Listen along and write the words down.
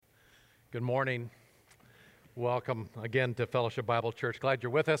Good morning. Welcome again to Fellowship Bible Church. Glad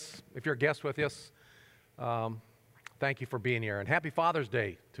you're with us. If you're a guest with us, thank you for being here. And happy Father's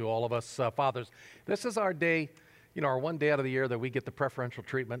Day to all of us fathers. This is our day, our one day out of the year that we get the preferential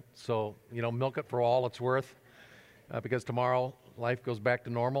treatment. So, milk it for all it's worth because tomorrow life goes back to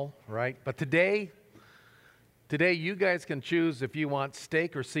normal, right? But today you guys can choose if you want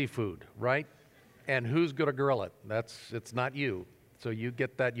steak or seafood, right? And who's going to grill it? It's not you. So you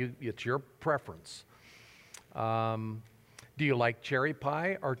get that, it's your preference. Do you like cherry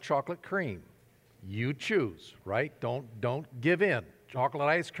pie or chocolate cream? You choose, right? Don't give in. Chocolate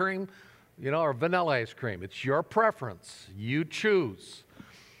ice cream, or vanilla ice cream. It's your preference. You choose.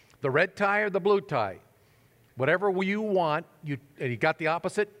 The red tie or the blue tie. Whatever you want, you got the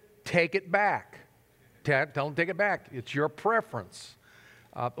opposite, take it back. Tell them take it back. It's your preference.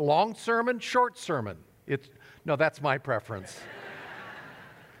 Long sermon, short sermon. No, that's my preference.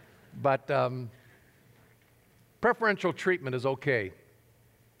 But preferential treatment is okay,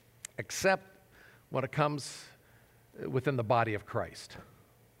 except when it comes within the body of Christ.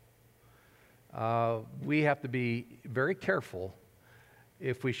 We have to be very careful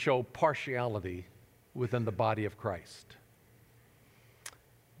if we show partiality within the body of Christ.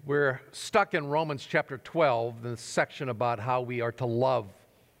 We're stuck in Romans chapter 12, the section about how we are to love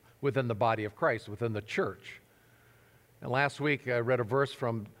within the body of Christ, within the church. And last week I read a verse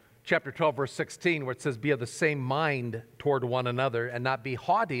from chapter 12, verse 16, where it says, be of the same mind toward one another, and not be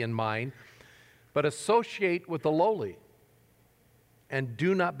haughty in mind, but associate with the lowly. And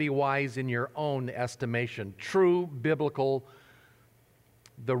do not be wise in your own estimation. True biblical,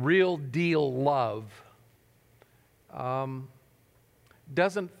 the real deal love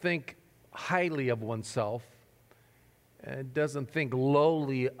doesn't think highly of oneself, and doesn't think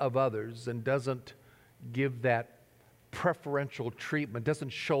lowly of others, and doesn't give that preferential treatment, doesn't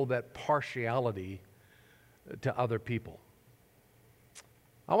show that partiality to other people.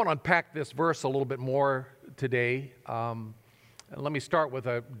 I want to unpack this verse a little bit more today. And let me start with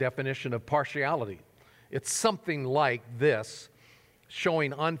a definition of partiality. It's something like this: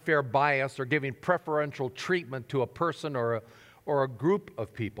 showing unfair bias or giving preferential treatment to a person or a group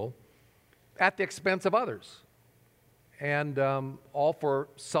of people at the expense of others, and all for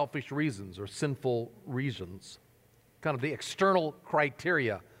selfish reasons or sinful reasons. Kind of the external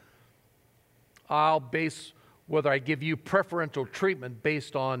criteria. I'll base whether I give you preferential treatment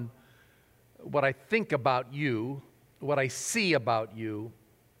based on what I think about you, what I see about you,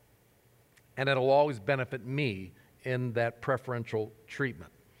 and it'll always benefit me in that preferential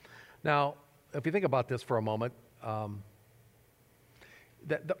treatment. Now, if you think about this for a moment,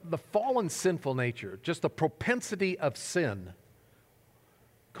 the fallen sinful nature, just the propensity of sin,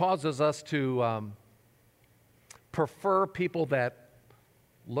 causes us to prefer people that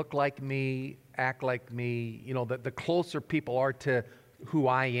look like me, act like me, that the closer people are to who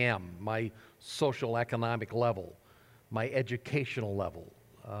I am, my social economic level, my educational level,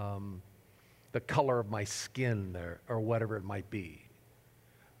 the color of my skin or whatever it might be.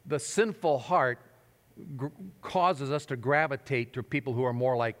 The sinful heart causes us to gravitate to people who are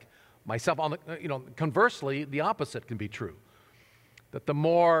more like myself. Conversely, the opposite can be true. That the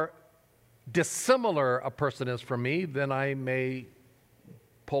more dissimilar a person is from me, then I may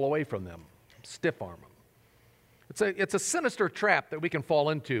pull away from them, stiff-arm them. It's a sinister trap that we can fall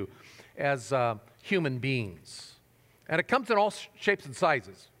into as human beings. And it comes in all shapes and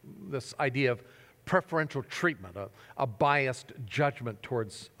sizes, this idea of preferential treatment, a biased judgment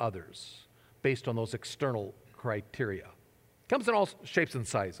towards others based on those external criteria. It comes in all shapes and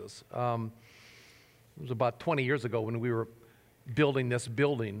sizes. It was about 20 years ago when we were building this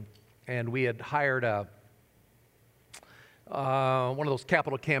building, and we had hired one of those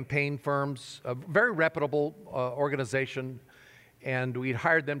capital campaign firms, a very reputable organization, and we'd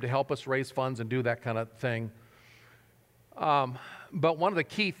hired them to help us raise funds and do that kind of thing. But one of the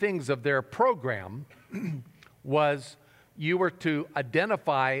key things of their program was you were to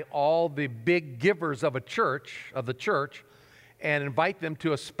identify all the big givers of the church, and invite them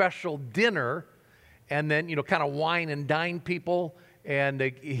to a special dinner, and then, kind of wine and dine people, and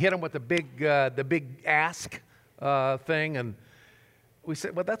hit them with the big ask thing. And we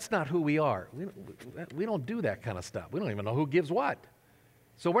said, well, that's not who we are. We don't do that kind of stuff. We don't even know who gives what.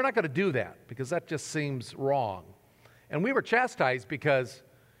 So we're not going to do that because that just seems wrong. And we were chastised because,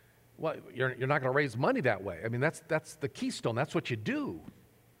 well, you're not going to raise money that way. I mean, that's the keystone. That's what you do.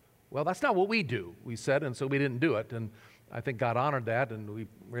 Well, that's not what we do, we said, and so we didn't do it. And I think God honored that, and we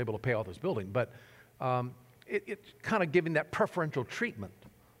were able to pay off this building. But it's kind of giving that preferential treatment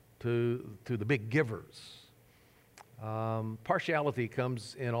to the big givers. Partiality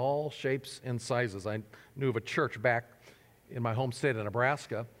comes in all shapes and sizes. I knew of a church back in my home state of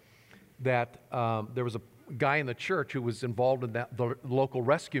Nebraska that there was a guy in the church who was involved in the local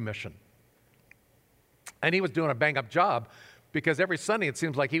rescue mission. And he was doing a bang-up job because every Sunday it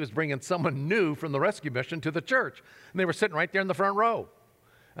seems like he was bringing someone new from the rescue mission to the church. And they were sitting right there in the front row.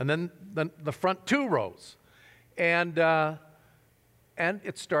 And then the front 2 rows. And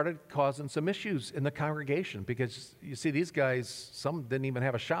it started causing some issues in the congregation because, you see, these guys, some didn't even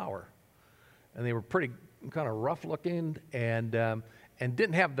have a shower. And they were pretty kind of rough-looking and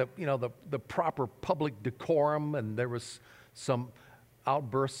didn't have the proper public decorum, and there was some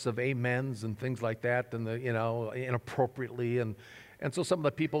outbursts of amens and things like that, and inappropriately, and so some of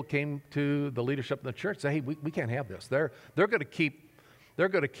the people came to the leadership in the church and said, hey, we can't have this. They're going to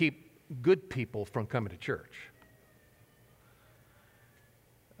keep good people from coming to church.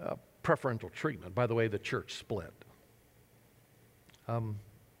 Preferential treatment. By the way, the church split. You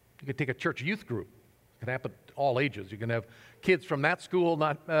could take a church youth group. It can happen all ages. You can have kids from that school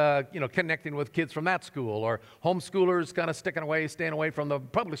not connecting with kids from that school, or homeschoolers kind of staying away from the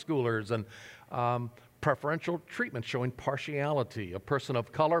public schoolers, and preferential treatment, showing partiality. A person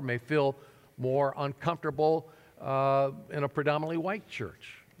of color may feel more uncomfortable in a predominantly white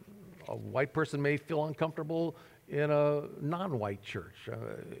church. A white person may feel uncomfortable in a non-white church.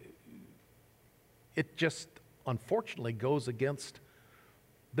 It just unfortunately goes against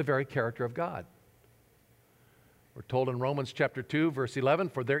the very character of God. We're told in Romans chapter 2, verse 11,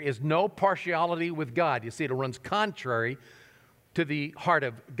 for there is no partiality with God. You see, it runs contrary to the heart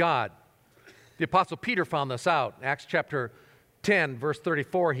of God. The Apostle Peter found this out. In Acts chapter 10, verse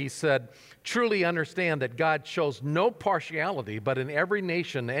 34, he said, truly understand that God shows no partiality, but in every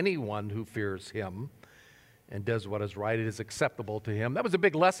nation, anyone who fears him and does what is right, it is acceptable to him. That was a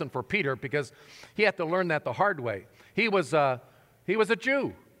big lesson for Peter because he had to learn that the hard way. He was a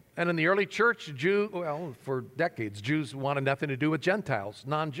Jew. And in the early church, for decades, Jews wanted nothing to do with Gentiles,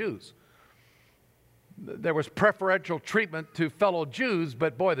 non-Jews. There was preferential treatment to fellow Jews,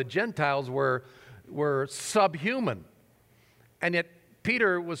 but boy, the Gentiles were subhuman. And yet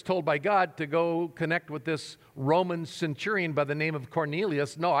Peter was told by God to go connect with this Roman centurion by the name of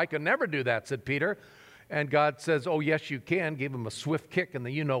Cornelius. No, I could never do that, said Peter. And God says, oh, yes, you can. Gave him a swift kick in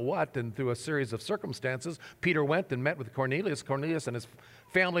the you-know-what. And through a series of circumstances, Peter went and met with Cornelius. Cornelius and his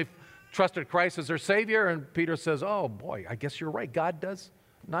family trusted Christ as their Savior. And Peter says, oh, boy, I guess you're right. God does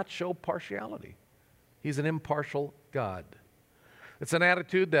not show partiality. He's an impartial God. It's an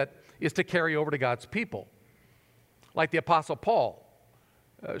attitude that is to carry over to God's people. Like the Apostle Paul.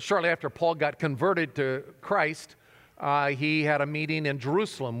 Shortly after Paul got converted to Christ, he had a meeting in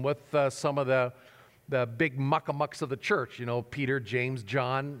Jerusalem with some of the big muckamucks of the church, Peter, James,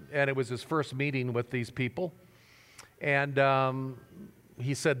 John, and it was his first meeting with these people. And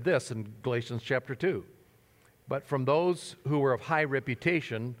he said this in Galatians chapter 2, but from those who were of high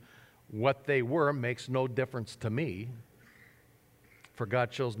reputation, what they were makes no difference to me, for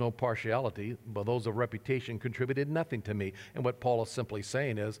God shows no partiality, but those of reputation contributed nothing to me. And what Paul is simply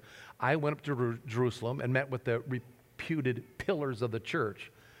saying is, I went up to Jerusalem and met with the reputed pillars of the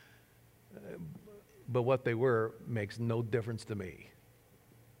church, but what they were makes no difference to me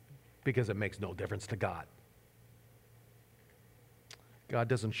because it makes no difference to God. God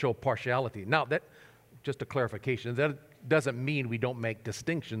doesn't show partiality. Now, that just a clarification, that doesn't mean we don't make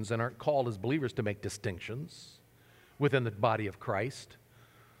distinctions and aren't called as believers to make distinctions within the body of Christ.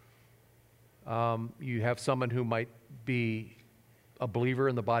 You have someone who might be a believer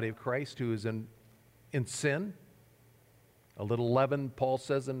in the body of Christ who is in sin. A little leaven, Paul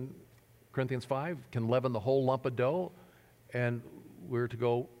says in Corinthians 5, can leaven the whole lump of dough, and we're to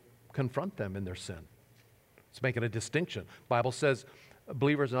go confront them in their sin. It's making a distinction. The Bible says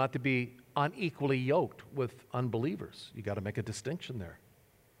believers are not to be unequally yoked with unbelievers. You got to make a distinction there.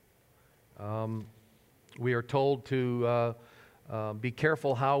 We are told to be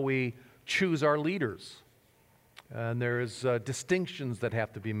careful how we choose our leaders. And there's distinctions that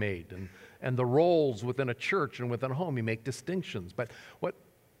have to be made. And the roles within a church and within a home, you make distinctions. But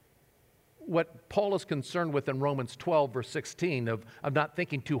what Paul is concerned with in Romans 12, verse 16, of not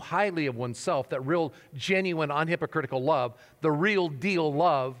thinking too highly of oneself, that real, genuine, unhypocritical love, the real deal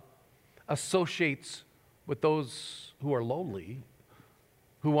love, associates with those who are lowly,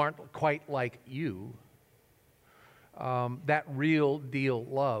 who aren't quite like you. That real deal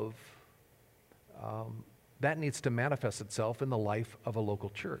love, that needs to manifest itself in the life of a local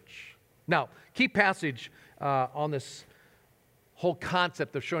church. Now, key passage on this whole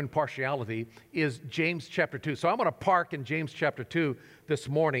concept of showing partiality is James chapter 2. So I'm going to park in James chapter 2 this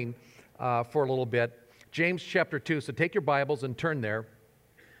morning for a little bit. James chapter 2. So take your Bibles and turn there.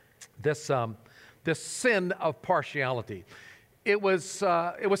 This sin of partiality. It was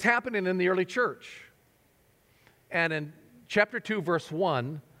happening in the early church. And in chapter 2, verse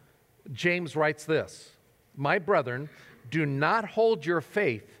 1, James writes this: "My brethren, do not hold your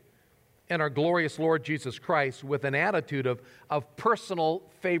faith in our glorious Lord Jesus Christ with an attitude of personal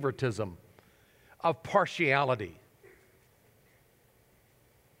favoritism, of partiality."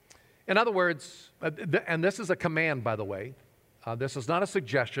 In other words, and this is a command, by the way. This is not a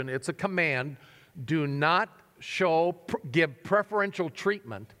suggestion. It's a command. Do not give preferential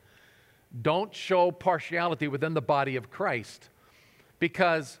treatment. Don't show partiality within the body of Christ,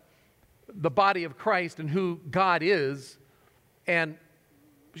 because the body of Christ and who God is, and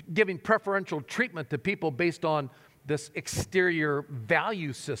giving preferential treatment to people based on this exterior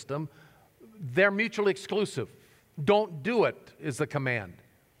value system, they're mutually exclusive. Don't do it is the command.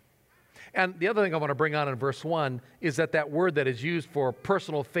 And the other thing I want to bring on in verse 1 is that word that is used for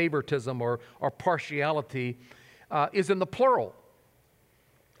personal favoritism or partiality is in the plural.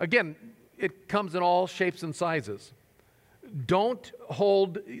 Again, it comes in all shapes and sizes. Don't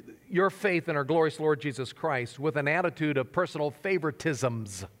hold your faith in our glorious Lord Jesus Christ with an attitude of personal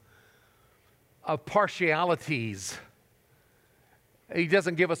favoritisms, of partialities. He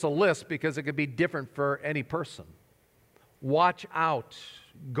doesn't give us a list because it could be different for any person. Watch out.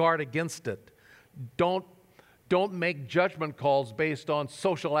 Guard against it. Don't make judgment calls based on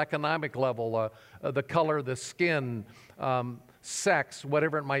social economic level, the color, the skin, sex,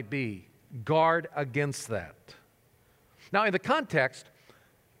 whatever it might be. Guard against that. Now, in the context,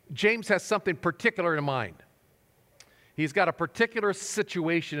 James has something particular in mind. He's got a particular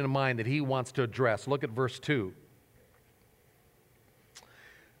situation in mind that he wants to address. Look at verse 2.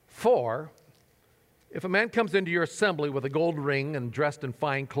 "For if a man comes into your assembly with a gold ring and dressed in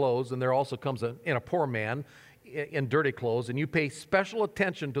fine clothes, and there also comes in a poor man in dirty clothes, and you pay special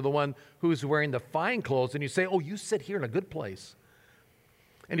attention to the one who's wearing the fine clothes, and you say, 'Oh, you sit here in a good place.'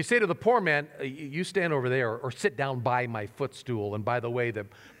 And you say to the poor man, 'You stand over there, or sit down by my footstool.'" And by the way, the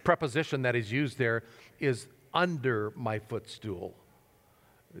preposition that is used there is "under my footstool."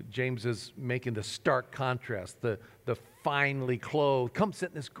 James is making the stark contrast. The finely clothed, "Come sit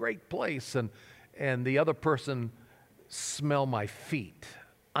in this great place," and the other person, "Smell my feet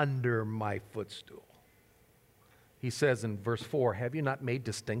under my footstool." He says in verse 4, "Have you not made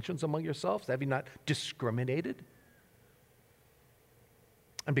distinctions among yourselves? Have you not discriminated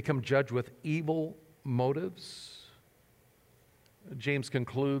and become judged with evil motives?" James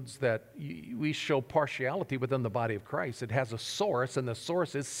concludes that we show partiality within the body of Christ. It has a source, and the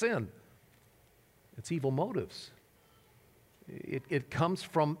source is sin. It's evil motives. It comes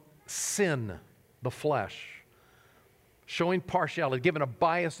from sin, the flesh. Showing partiality, giving a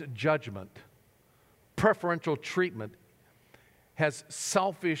biased judgment, preferential treatment, has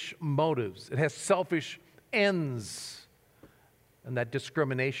selfish motives. It has selfish ends. And that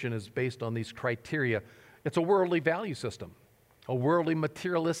discrimination is based on these criteria. It's a worldly value system, a worldly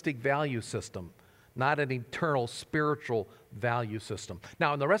materialistic value system, not an eternal spiritual value system.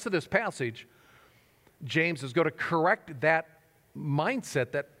 Now, in the rest of this passage, James is going to correct that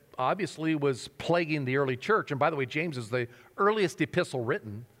mindset that obviously was plaguing the early church. And by the way, James is the earliest epistle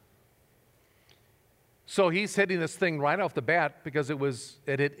written. So he's hitting this thing right off the bat because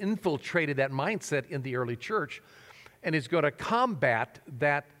it had infiltrated that mindset in the early church. And he's going to combat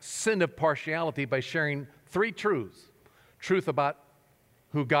that sin of partiality by sharing three truths. Truth about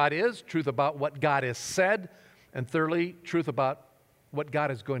who God is, truth about what God has said, and thirdly, truth about what God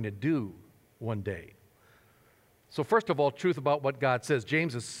is going to do one day. So first of all, truth about what God says.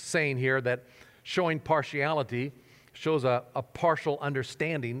 James is saying here that showing partiality shows a partial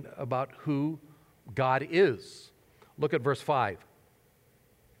understanding about who God is. Look at verse 5.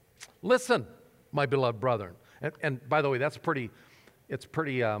 "Listen, my beloved brethren." And by the way, it's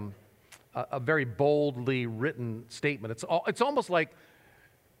a very boldly written statement. It's almost like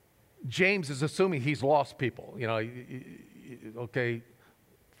James is assuming he's lost people. You know, okay,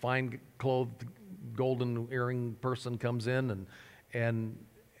 fine clothed, golden earring person comes in and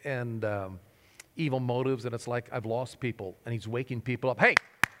evil motives, and it's like, I've lost people, and he's waking people up. Hey,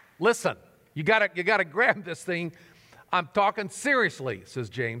 listen, you gotta grab this thing. I'm talking seriously, says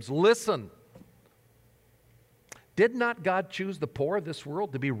James. Listen. Did not God choose the poor of this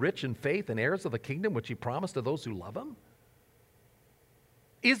world to be rich in faith and heirs of the kingdom which he promised to those who love him?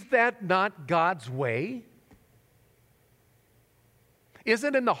 Is that not God's way?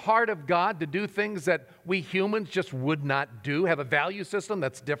 Isn't it in the heart of God to do things that we humans just would not do, have a value system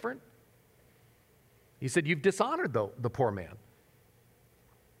that's different? He said, you've dishonored the poor man.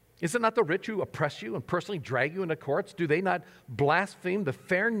 Is it not the rich who oppress you and personally drag you into courts? Do they not blaspheme the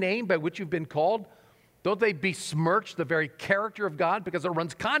fair name by which you've been called? Don't they besmirch the very character of God because it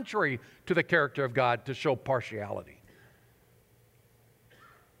runs contrary to the character of God to show partiality?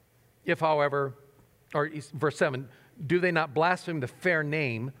 If, however, or verse 7, do they not blaspheme the fair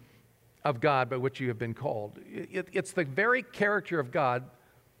name of God by which you have been called? It's the very character of God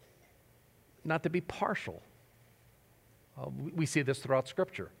not to be partial. We see this throughout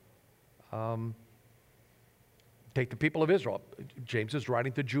Scripture. Take the people of Israel. James is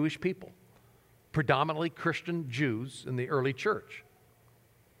writing to Jewish people, predominantly Christian Jews in the early church.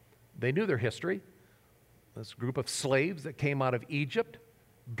 They knew their history. This group of slaves that came out of Egypt,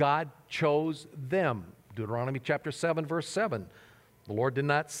 God chose them. Deuteronomy chapter 7, verse 7. The Lord did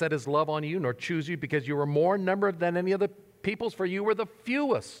not set his love on you, nor choose you, because you were more numbered than any of the peoples, for you were the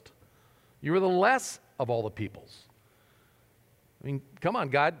fewest. You were the less of all the peoples. I mean, come on,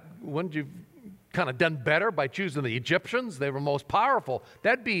 God, wouldn't you kind of done better by choosing the Egyptians? They were most powerful.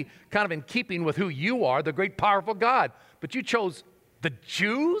 That'd be kind of in keeping with who you are, the great powerful God. But you chose the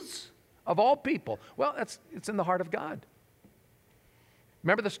Jews of all people. Well, it's in the heart of God.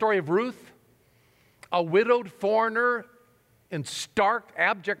 Remember the story of Ruth? A widowed foreigner in stark,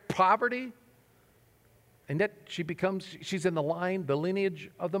 abject poverty? And yet she's in the lineage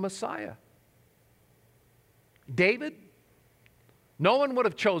of the Messiah. David? No one would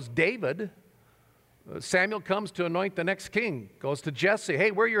have chose David. Samuel comes to anoint the next king, goes to Jesse.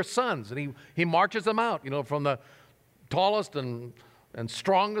 Hey, where are your sons? And he marches them out, from the tallest and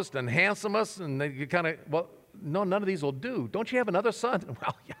strongest and handsomest. And you kind of, well, no, none of these will do. Don't you have another son?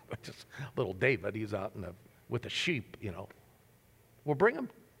 Well, yeah, just little David. He's out with the sheep, Well, bring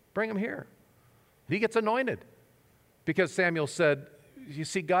him here. He gets anointed because Samuel said, you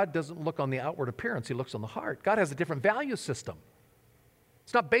see, God doesn't look on the outward appearance. He looks on the heart. God has a different value system.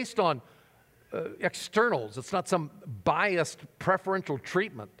 It's not based on externals. It's not some biased preferential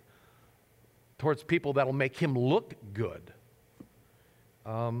treatment towards people that'll make him look good.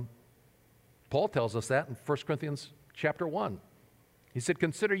 Paul tells us that in 1 Corinthians chapter 1. He said,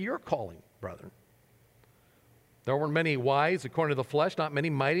 consider your calling, brethren. There weren't many wise according to the flesh, not many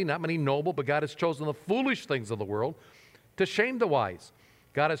mighty, not many noble, but God has chosen the foolish things of the world to shame the wise.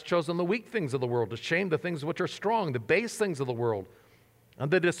 God has chosen the weak things of the world to shame the things which are strong, the base things of the world, and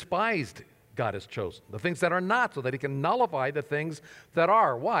the despised God has chosen, the things that are not, so that he can nullify the things that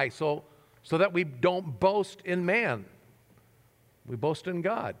are. Why? So that we don't boast in man. We boast in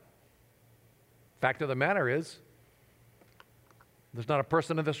God. Fact of the matter is, there's not a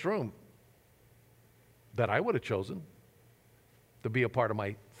person in this room that I would have chosen to be a part of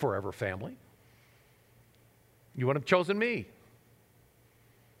my forever family. You wouldn't have chosen me.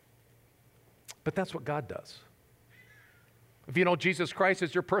 But that's what God does. If you know Jesus Christ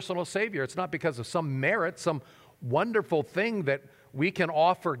as your personal Savior, it's not because of some merit, some wonderful thing that we can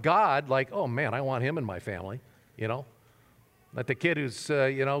offer God, like, oh man, I want him in my family, Like the kid who's,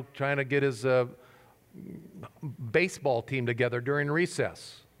 trying to get his baseball team together during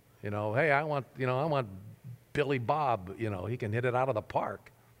recess. Hey, I want Billy Bob, he can hit it out of the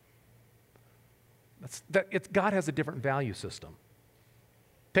park. God has a different value system.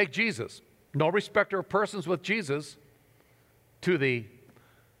 Take Jesus. No respecter of persons with Jesus, to the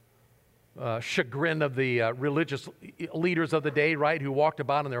chagrin of the religious leaders of the day, right, who walked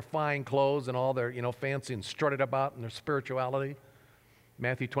about in their fine clothes and all their, fancy and strutted about in their spirituality.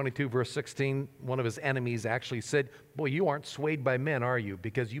 Matthew 22, verse 16, one of his enemies actually said, boy, you aren't swayed by men, are you?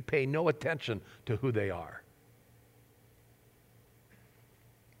 Because you pay no attention to who they are.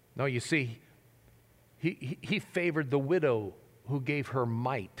 No, you see, he favored the widow who gave her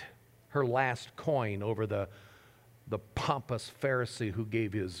mite, her last coin, over the pompous Pharisee who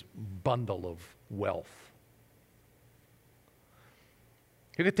gave his bundle of wealth.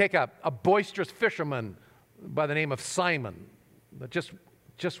 You could take a boisterous fisherman by the name of Simon that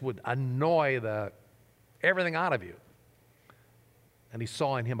just would annoy everything out of you. And he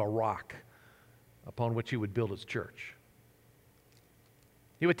saw in him a rock upon which he would build his church.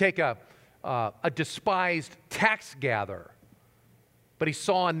 He would take a despised tax gatherer, but he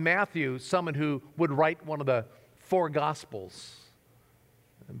saw in Matthew someone who would write one of the 4 Gospels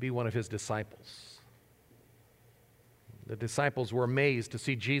and be one of his disciples. The disciples were amazed to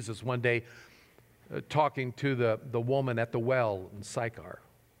see Jesus one day talking to the woman at the well in Sychar.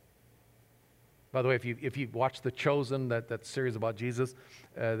 By the way, if you watch The Chosen, that series about Jesus,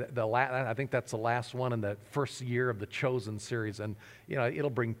 I think that's the last one in the first year of the Chosen series, and it'll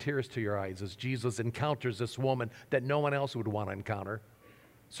bring tears to your eyes as Jesus encounters this woman that no one else would want to encounter,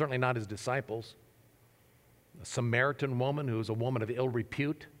 certainly not his disciples. A Samaritan woman who was a woman of ill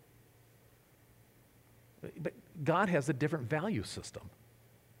repute, But God has a different value system.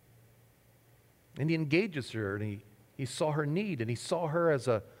 And he engages her, and he saw her need, and he saw her as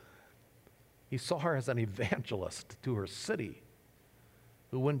an evangelist to her city,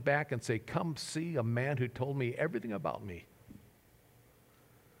 who went back and said, come see a man who told me everything about me.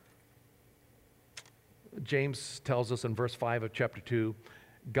 James tells us in verse 5 of chapter 2,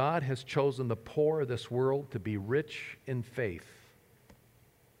 God has chosen the poor of this world to be rich in faith.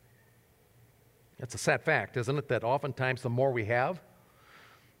 It's a sad fact, isn't it, that oftentimes the more we have,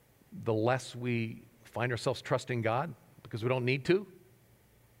 the less we find ourselves trusting God because we don't need to.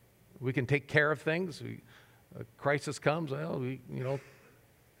 We can take care of things. A crisis comes, well,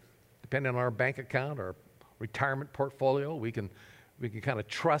 depending on our bank account, our retirement portfolio, we can kind of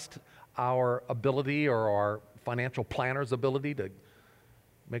trust our ability or our financial planner's ability to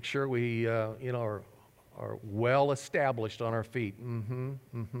make sure we are well established on our feet.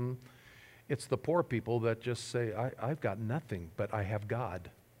 It's the poor people that just say, I've got nothing, but I have God.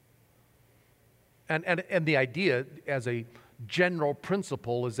 And the idea as a general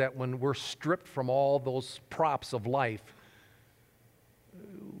principle is that when we're stripped from all those props of life,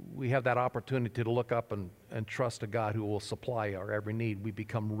 we have that opportunity to look up and trust a God who will supply our every need. We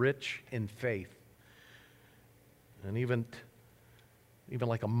become rich in faith. And even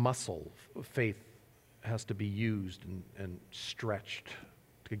like a muscle, faith has to be used and stretched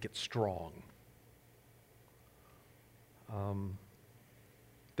to get strong.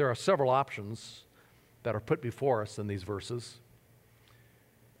 There are several options that are put before us in these verses.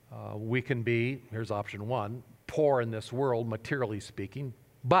 We can be, here's option one, poor in this world, materially speaking,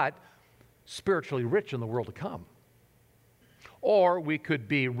 but spiritually rich in the world to come. Or we could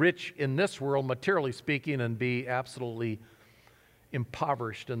be rich in this world, materially speaking, and be absolutely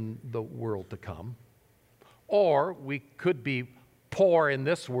impoverished in the world to come. Or we could be poor in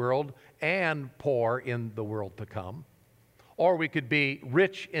this world and poor in the world to come. Or we could be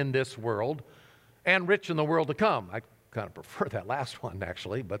rich in this world and rich in the world to come. I kind of prefer that last one,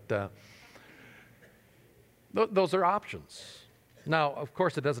 actually, but those are options. Now, of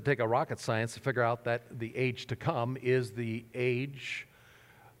course, it doesn't take a rocket science to figure out that the age to come is the age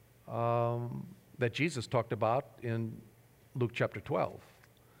that Jesus talked about in Luke chapter 12,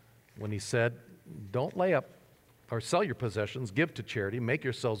 when he said, don't lay up or sell your possessions, give to charity, make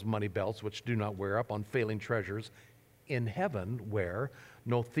yourselves money belts which do not wear up, unfailing treasures in heaven, where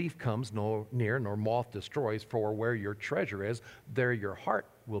no thief comes near, nor moth destroys, for where your treasure is, there your heart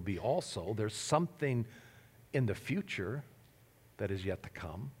will be also. There's something in the future that is yet to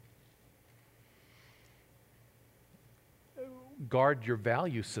come. Guard your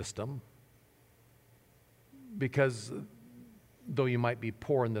value system, because though you might be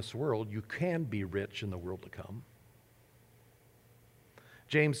poor in this world, you can be rich in the world to come.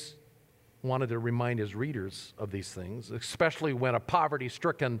 James wanted to remind his readers of these things, especially when a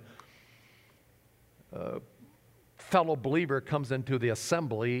poverty-stricken fellow believer comes into the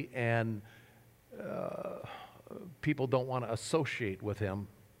assembly and people don't want to associate with him.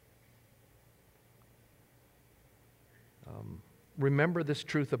 Remember this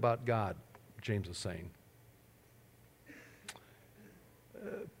truth about God, James is saying.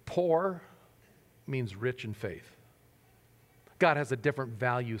 Poor means rich in faith. God has a different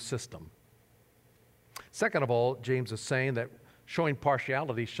value system. Second of all, James is saying that showing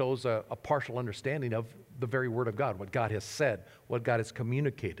partiality shows a partial understanding of the very Word of God, what God has said, what God has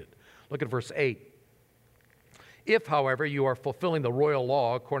communicated. Look at verse 8. If, however, you are fulfilling the royal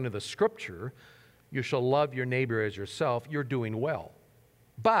law according to the Scripture, you shall love your neighbor as yourself, you're doing well.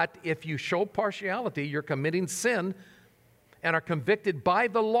 But if you show partiality, you're committing sin and are convicted by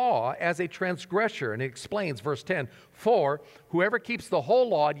the law as a transgressor. And it explains, verse 10, for whoever keeps the whole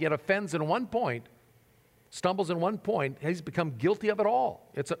law and yet offends in one point, stumbles in one point, he's become guilty of it all.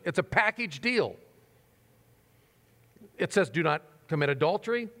 It's a package deal. It says do not commit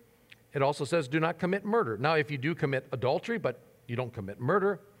adultery. It also says do not commit murder. Now, if you do commit adultery, but you don't commit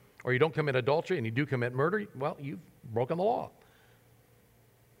murder, or you don't commit adultery and you do commit murder, well, you've broken the law.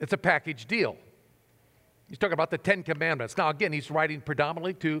 It's a package deal. He's talking about the Ten Commandments. Now, again, he's writing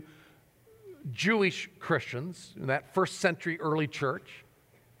predominantly to Jewish Christians in that first century early church.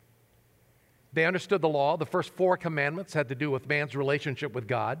 They understood the law. The first 4 commandments had to do with man's relationship with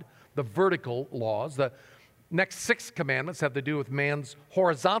God, the vertical laws. The next 6 commandments have to do with man's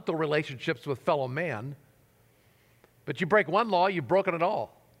horizontal relationships with fellow man. But you break one law, you've broken it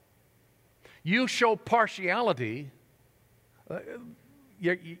all. You show partiality,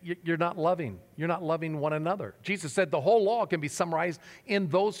 you're not loving. You're not loving one another. Jesus said the whole law can be summarized in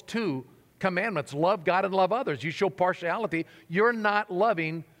those 2 commandments. Love God and love others. You show partiality, you're not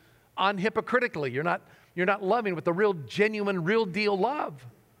loving unhypocritically. You're not You're not loving with the real, genuine, real deal love.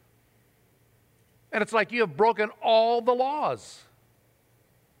 And it's like you have broken all the laws.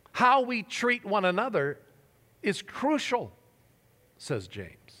 How we treat one another is crucial, says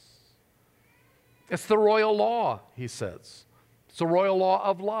James. It's the royal law, he says. It's the royal law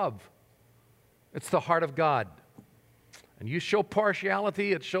of love. It's the heart of God. And you show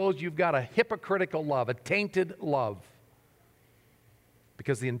partiality, it shows you've got a hypocritical love, a tainted love.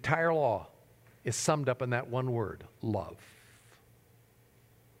 Because the entire law is summed up in that one word, love.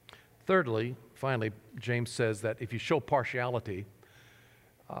 Thirdly, finally, James says that if you show partiality,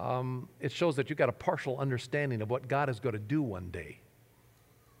 it shows that you've got a partial understanding of what God is going to do one day.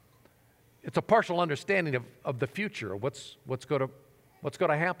 It's a partial understanding of the future, of what's going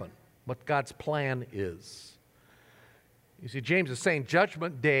to happen, what God's plan is. You see, James is saying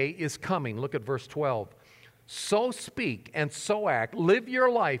judgment day is coming. Look at verse 12. So speak and so act, live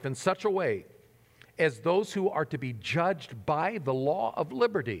your life in such a way as those who are to be judged by the law of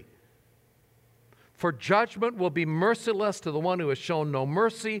liberty. For judgment will be merciless to the one who has shown no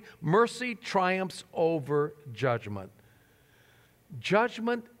mercy. Mercy triumphs over judgment.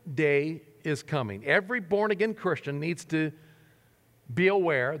 Judgment day is coming. Every born-again Christian needs to be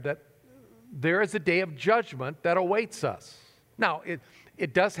aware that there is a day of judgment that awaits us. Now,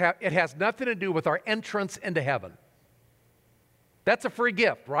 it has nothing to do with our entrance into heaven. That's a free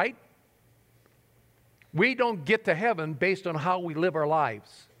gift, right? We don't get to heaven based on how we live our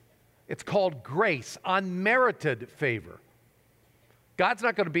lives. It's called grace, unmerited favor. God's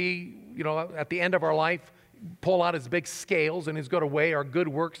not going to be, at the end of our life, pull out his big scales and he's going to weigh our good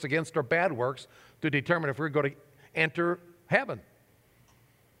works against our bad works to determine if we're going to enter heaven.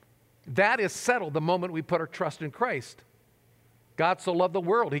 That is settled the moment we put our trust in Christ. God so loved the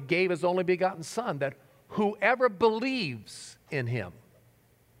world, he gave his only begotten Son, that whoever believes in him,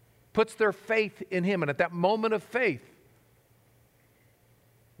 puts their faith in him, and at that moment of faith,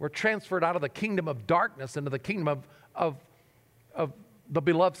 we're transferred out of the kingdom of darkness into the kingdom of the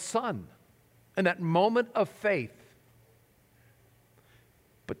beloved Son. In that moment of faith.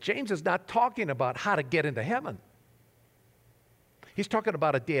 But James is not talking about how to get into heaven. He's talking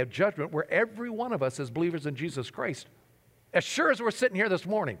about a day of judgment where every one of us as believers in Jesus Christ, as sure as we're sitting here this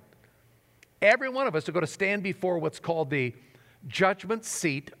morning, every one of us are going to stand before what's called the judgment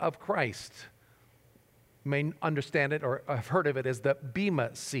seat of Christ. You may understand it or have heard of it as the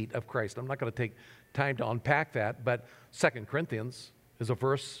Bema seat of Christ. I'm not going to take time to unpack that, but 2 Corinthians is a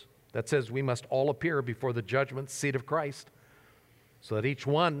verse that says we must all appear before the judgment seat of Christ so that each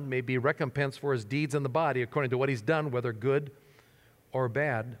one may be recompensed for his deeds in the body according to what he's done, whether good or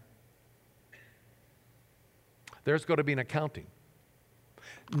bad. There's going to be an accounting.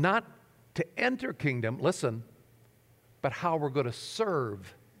 Not to enter kingdom, listen, but how we're going to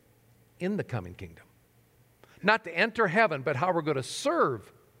serve in the coming kingdom. Not to enter heaven, but how we're going to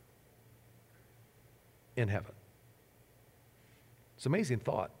serve in heaven. It's an amazing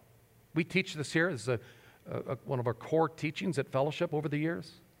thought. We teach this here. This is one of our core teachings at Fellowship over the years.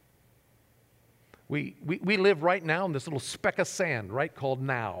 We live right now in this little speck of sand, right, called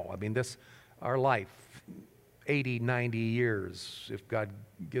now. I mean, our life, 80, 90 years, if God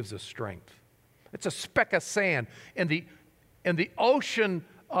gives us strength. It's a speck of sand in the ocean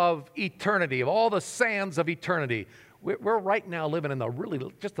of eternity, of all the sands of eternity. We're right now living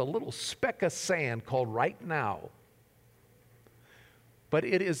in just a little speck of sand called right now. But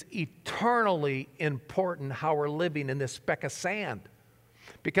it is eternally important how we're living in this speck of sand.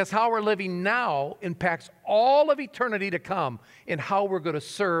 Because how we're living now impacts all of eternity to come in how we're going to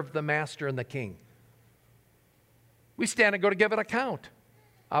serve the Master and the King. We stand and go to give an account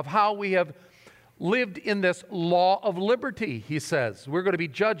of how we have lived in this law of liberty, he says. We're going to be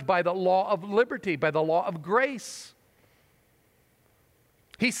judged by the law of liberty, by the law of grace.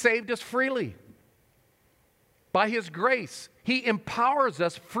 He saved us freely by his grace. He empowers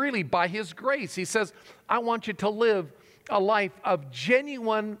us freely by his grace. He says, I want you to live a life of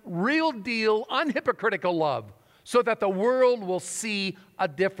genuine, real deal, unhypocritical love so that the world will see a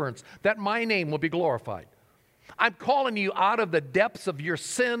difference, that my name will be glorified. I'm calling you out of the depths of your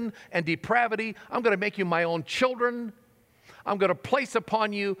sin and depravity. I'm going to make you my own children. I'm going to place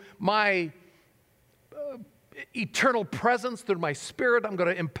upon you my eternal presence through my Spirit. I'm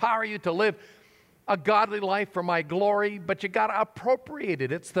going to empower you to live a godly life for my glory, but you got to appropriate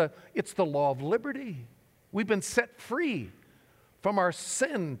it. It's the law of liberty. We've been set free from our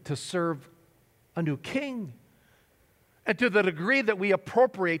sin to serve a new king. And to the degree that we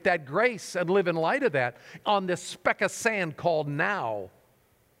appropriate that grace and live in light of that on this speck of sand called now,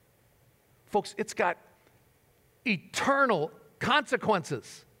 folks, it's got eternal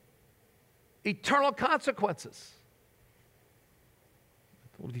consequences. eternal consequences.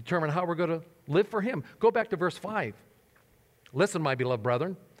 It will determine how we're going to live for Him. Go back to verse 5. Listen, my beloved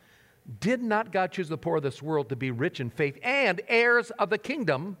brethren. Did not God choose the poor of this world to be rich in faith and heirs of the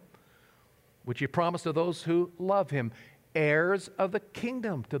kingdom, which He promised to those who love Him? Heirs of the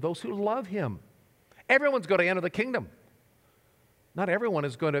kingdom to those who love Him. Everyone's going to enter the kingdom. Not everyone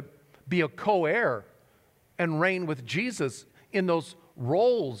is going to be a co-heir and reign with Jesus in those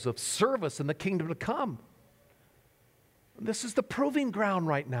roles of service in the kingdom to come. This is the proving ground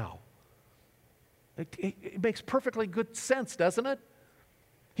right now. It makes perfectly good sense, doesn't it?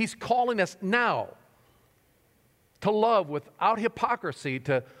 He's calling us now to love without hypocrisy,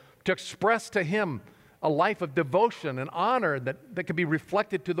 to express to Him a life of devotion and honor that can be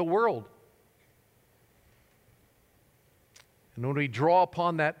reflected to the world. And when we draw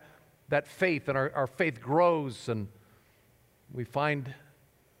upon that faith and our faith grows and we find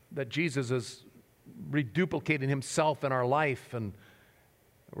that Jesus is reduplicating Himself in our life and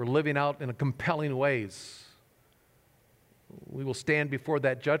we're living out in compelling ways, we will stand before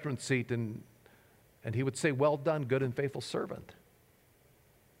that judgment seat and He would say, "Well done, good and faithful servant."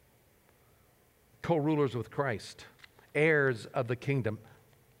 Co-rulers with Christ, heirs of the kingdom.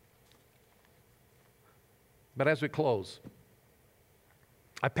 But as we close,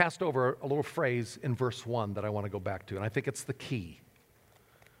 I passed over a little phrase in verse 1 that I want to go back to, and I think it's the key.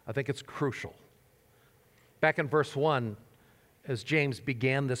 I think it's crucial. Back in verse 1, as James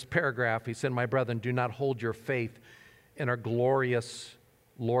began this paragraph, he said, "My brethren, do not hold your faith in our glorious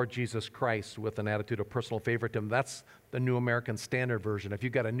Lord Jesus Christ with an attitude of personal favoritism." That's the New American Standard Version. If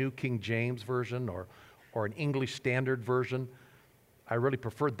you've got a New King James Version or an English Standard Version, I really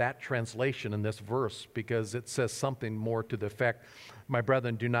prefer that translation in this verse because it says something more to the effect, "My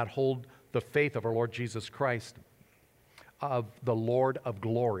brethren, do not hold the faith of our Lord Jesus Christ, of the Lord of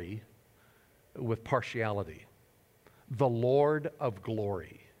glory, with partiality." The Lord of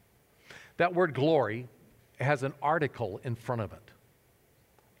glory. That word glory has an article in front of it.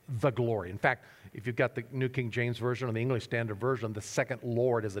 The glory. In fact, if you've got the New King James Version or the English Standard Version, the second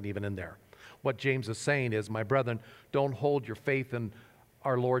Lord isn't even in there. What James is saying is, my brethren, don't hold your faith in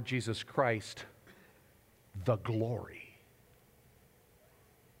our Lord Jesus Christ, the glory,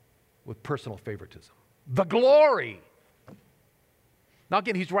 with personal favoritism. The glory. Now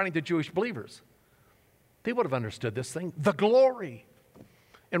again, he's writing to Jewish believers. They would have understood this thing. The glory.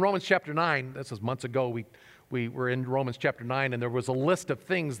 In Romans chapter 9, this was months ago, we were in Romans chapter 9, and there was a list of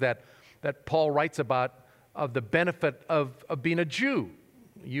things that Paul writes about of the benefit of being a Jew.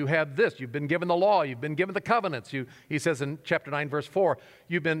 You have this. You've been given the law. You've been given the covenants. He says in chapter 9, verse 4,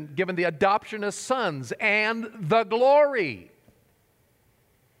 you've been given the adoption as sons and the glory.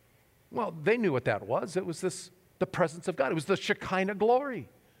 Well, they knew what that was. It was the presence of God. It was the Shekinah glory.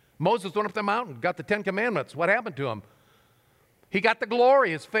 Moses went up the mountain, got the 10 Commandments. What happened to him? He got the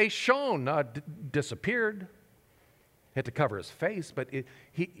glory. His face shone, disappeared. He had to cover his face, but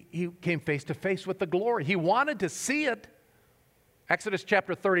he came face to face with the glory. He wanted to see it. Exodus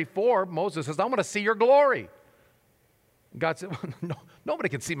chapter 34, Moses says, "I want to see your glory." God said, well, no, nobody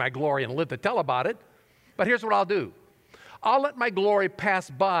can see my glory and live to tell about it. But here's what I'll do. I'll let my glory pass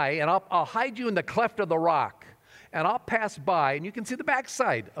by, and I'll hide you in the cleft of the rock. And I'll pass by, and you can see the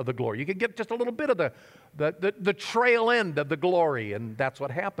backside of the glory. You can get just a little bit of the trail end of the glory, and that's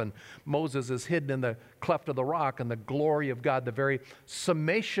what happened. Moses is hidden in the cleft of the rock, and the glory of God, the very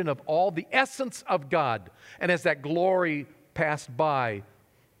summation of all the essence of God. And as that glory passed by,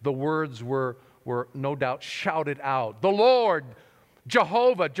 the words were no doubt shouted out. The Lord,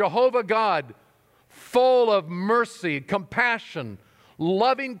 Jehovah God, full of mercy, compassion,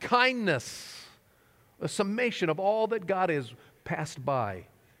 loving kindness. A summation of all that God is passed by.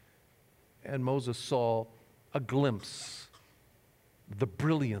 And Moses saw a glimpse, the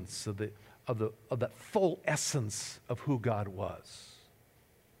brilliance of that full essence of who God was.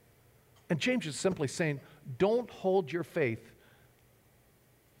 And James is simply saying, don't hold your faith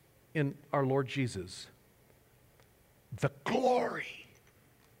in our Lord Jesus. The glory.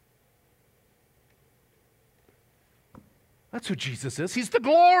 That's who Jesus is. He's the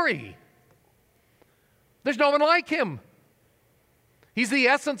glory. There's no one like Him. He's the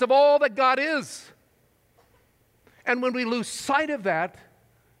essence of all that God is. And when we lose sight of that,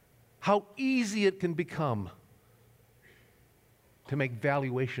 how easy it can become to make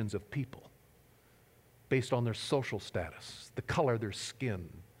valuations of people based on their social status, the color of their skin,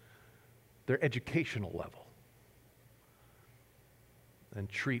 their educational level, and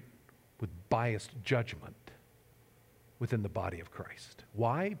treat with biased judgment within the body of Christ.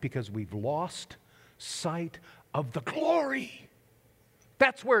 Why? Because we've lost sight of the glory.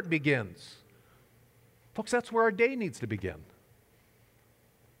 That's where it begins. Folks, that's where our day needs to begin.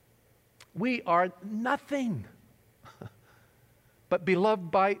 We are nothing but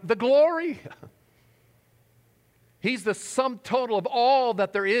beloved by the glory. He's the sum total of all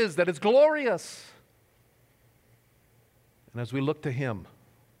that there is that is glorious. And as we look to Him,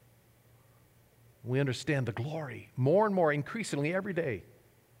 we understand the glory more and more, increasingly every day.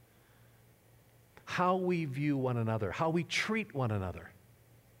 How we view one another, how we treat one another,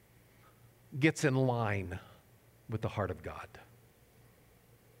 gets in line with the heart of God.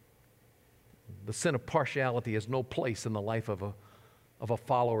 The sin of partiality has no place in the life of a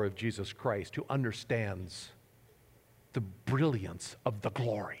follower of Jesus Christ who understands the brilliance of the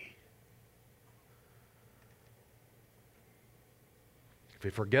glory. If we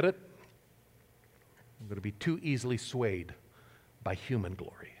forget it, we're going to be too easily swayed by human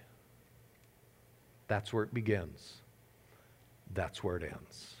glory. That's where it begins. That's where it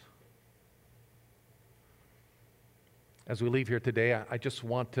ends. As we leave here today, I just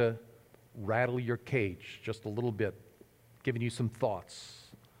want to rattle your cage just a little bit, giving you some thoughts.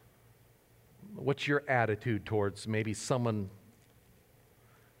 What's your attitude towards maybe someone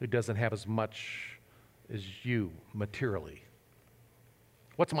who doesn't have as much as you materially?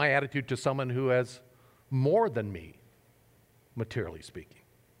 What's my attitude to someone who has more than me, materially speaking?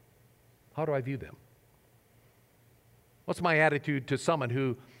 How do I view them? What's my attitude to someone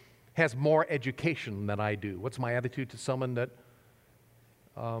who has more education than I do? What's my attitude to someone that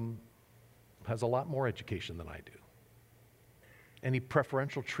has a lot more education than I do? Any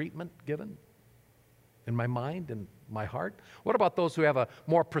preferential treatment given in my mind and my heart? What about those who have a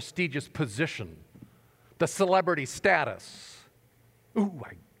more prestigious position, the celebrity status? Ooh,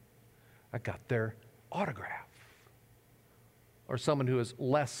 I got their autograph. Or someone who has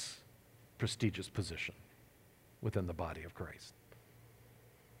less prestigious position within the body of Christ.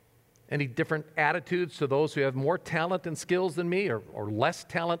 Any different attitudes to those who have more talent and skills than me or less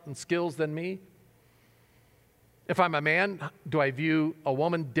talent and skills than me? If I'm a man, do I view a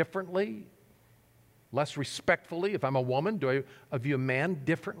woman differently, less respectfully? If I'm a woman, do I view a man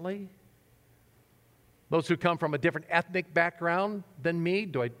differently? Those who come from a different ethnic background than me,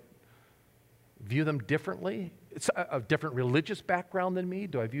 do I view them differently? It's a different religious background than me,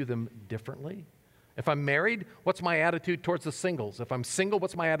 do I view them differently? If I'm married, what's my attitude towards the singles? If I'm single,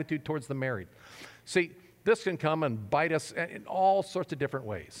 what's my attitude towards the married? See, this can come and bite us in all sorts of different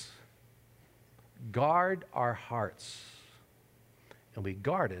ways. Guard our hearts, and we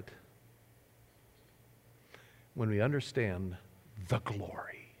guard it when we understand the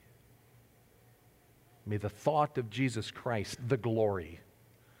glory. May the thought of Jesus Christ, the glory,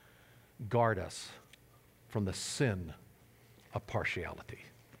 guard us from the sin of partiality.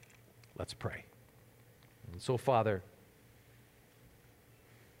 Let's pray. And so, Father,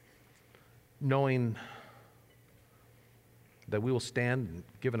 knowing that we will stand and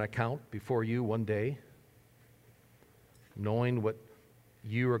give an account before you one day, knowing what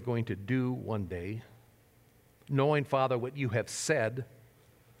you are going to do one day, knowing, Father, what you have said,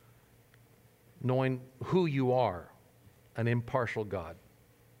 knowing who you are, an impartial God.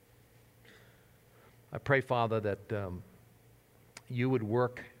 I pray, Father, that you would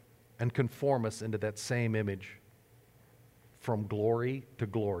work and conform us into that same image from glory to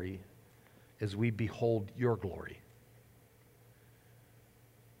glory as we behold your glory.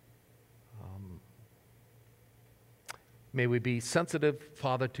 May we be sensitive,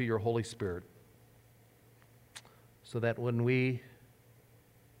 Father, to your Holy Spirit, so that when we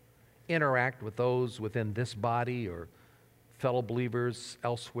interact with those within this body or fellow believers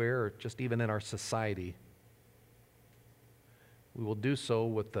elsewhere, or just even in our society, we will do so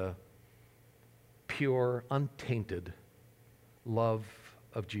with the pure, untainted love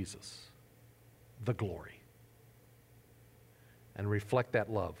of Jesus, the glory, and reflect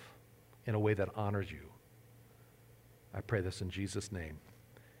that love in a way that honors you. I pray this in Jesus' name.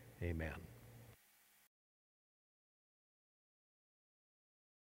 Amen.